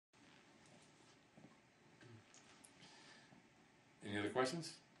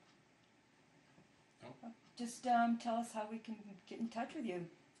questions? No? Just tell us how we can get in touch with you.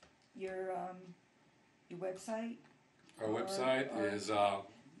 Your website. Our website is.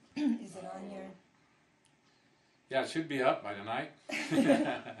 Is it on your? Yeah, it should be up by tonight.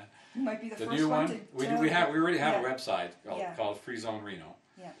 You might be the first new one. To we already have a website called FreeZone Reno.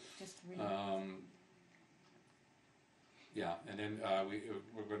 Yeah, just Reno. Yeah, and then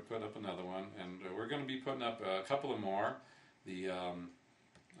we're going to put up another one, and we're going to be putting up a couple of more. The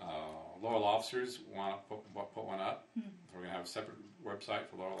loyal officers want to put one up. So we're going to have a separate website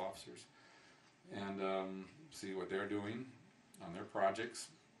for loyal officers, and see what they're doing on their projects.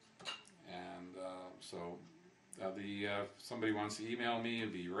 And so somebody wants to email me,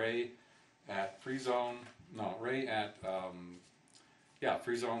 it'd be Ray at FreeZone. No, Ray at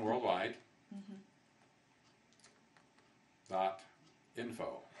FreeZone Worldwide.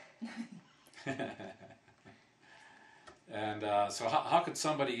 .info. And so how could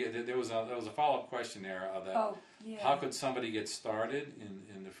somebody there was a follow-up question there how could somebody get started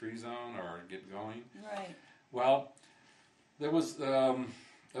in the free zone or get going? Right. Well, there was a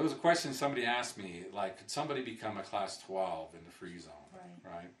question somebody asked me, like, could somebody become a class 12 in the free zone?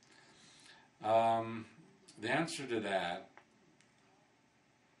 Right. The answer to that,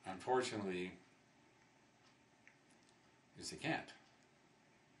 unfortunately, is they can't.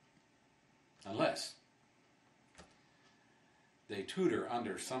 Unless they tutor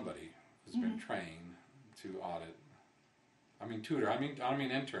under somebody who's been trained to audit. I mean tutor, I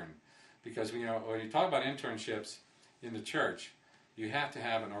mean intern. Because when you talk about internships in the church, you have to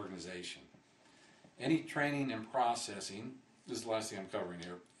have an organization. Any training and processing, this is the last thing I'm covering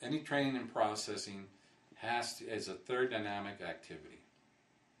here, any training and processing is a third dynamic activity.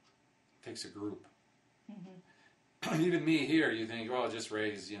 It takes a group. Even me here, you think, oh, just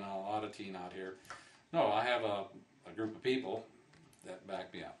raise, auditing out here. No, I have a group of people that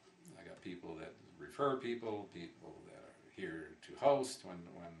back me up. I got people that refer people that are here to host when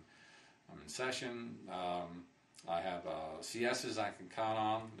I'm in session. I have CSs I can count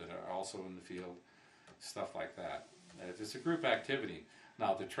on that are also in the field, stuff like that. It's a group activity.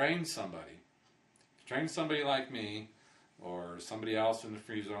 Now, to train somebody like me or somebody else in the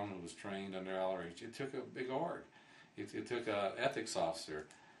free zone who was trained under LRH, it took a big org. It took an ethics officer.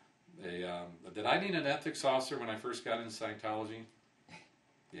 Did I need an ethics officer when I first got into Scientology?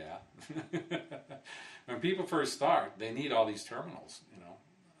 Yeah. When people first start, they need all these terminals,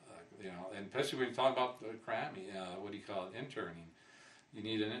 and especially when you talk about cramming, what do you call it, interning. You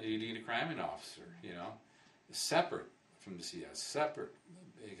need a cramming officer, separate from the CS, separate,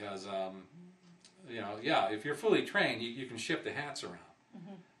 because if you're fully trained, you can shift the hats around.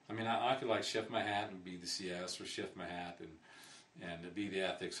 I mean, I could shift my hat and be the CS, or shift my hat and be the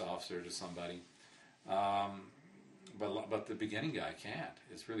ethics officer to somebody. But the beginning guy can't.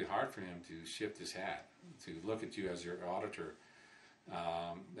 It's really hard for him to shift his hat, to look at you as your auditor,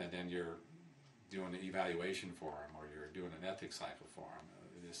 and then you're doing an evaluation for him, or you're doing an ethics cycle for him.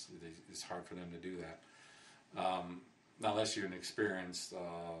 It's hard for them to do that. Unless you're an experienced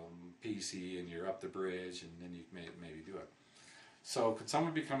PC and you're up the bridge, and then you may maybe do it. So could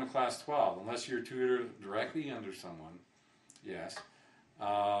someone become a class 12? Unless you're tutored directly under someone, yes.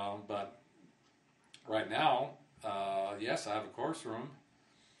 But right now, yes, I have a course room,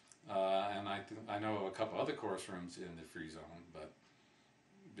 and I know a couple other course rooms in the free zone, but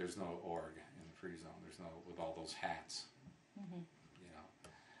there's no org in the free zone. There's no, with all those hats,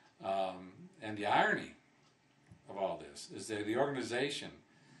 and the irony of all this is that the organization,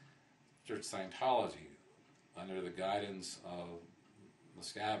 Church of Scientology, under the guidance of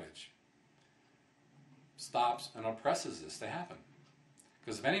Miscavige, stops and oppresses this to happen.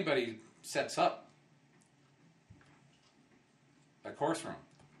 Because if anybody sets up a course room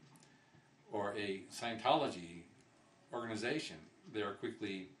or a Scientology organization, they are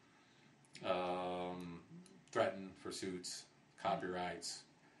quickly threatened for suits, copyrights.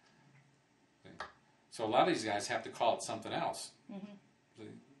 So a lot of these guys have to call it something else.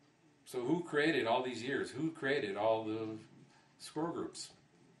 So who created all these years? Who created all the score groups?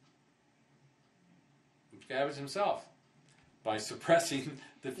 Miscavige himself, by suppressing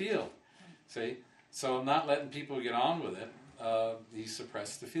the field. See? So not letting people get on with it, he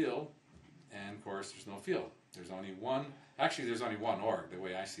suppressed the field, and of course there's no field. There's only one org, the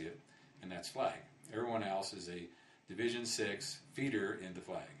way I see it, and that's flag. Everyone else is a Division 6 feeder into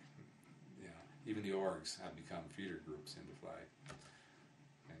flag. Even the orgs have become feeder groups into flag.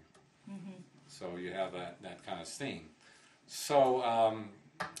 Okay. So you have that kind of thing. So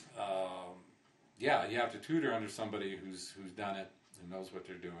you have to tutor under somebody who's done it, who knows what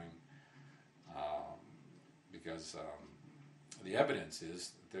they're doing, because the evidence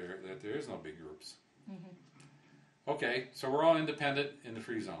is that there is no big groups. Okay, so we're all independent in the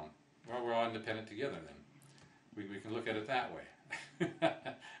free zone. Well, we're all independent together then. We can look at it that way.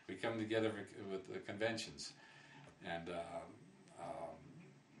 We come together with the conventions. And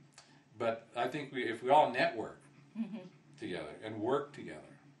but I think if we all network together and work together,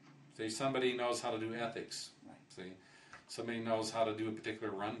 say somebody knows how to do ethics, see, somebody knows how to do a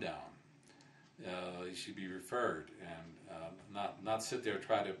particular rundown, you should be referred and not sit there and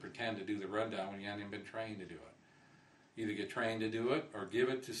try to pretend to do the rundown when you haven't even been trained to do it. Either get trained to do it or give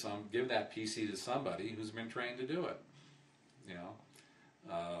that PC to somebody who's been trained to do it. You know.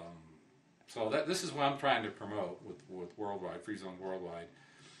 So this is what I'm trying to promote with Worldwide, FreeZone Worldwide,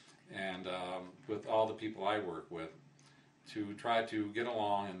 and with all the people I work with, to try to get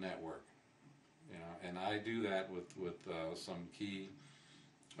along and network. You know, and I do that with some key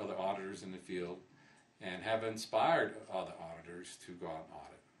other auditors in the field, and have inspired other auditors to go out and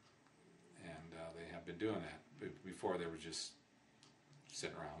audit. And they have been doing that. Before they were just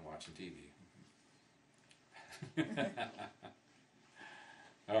sitting around watching TV.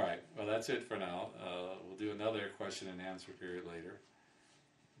 All right, well that's it for now. We'll do another question and answer period later.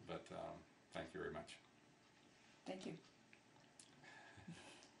 But thank you very much. Thank you.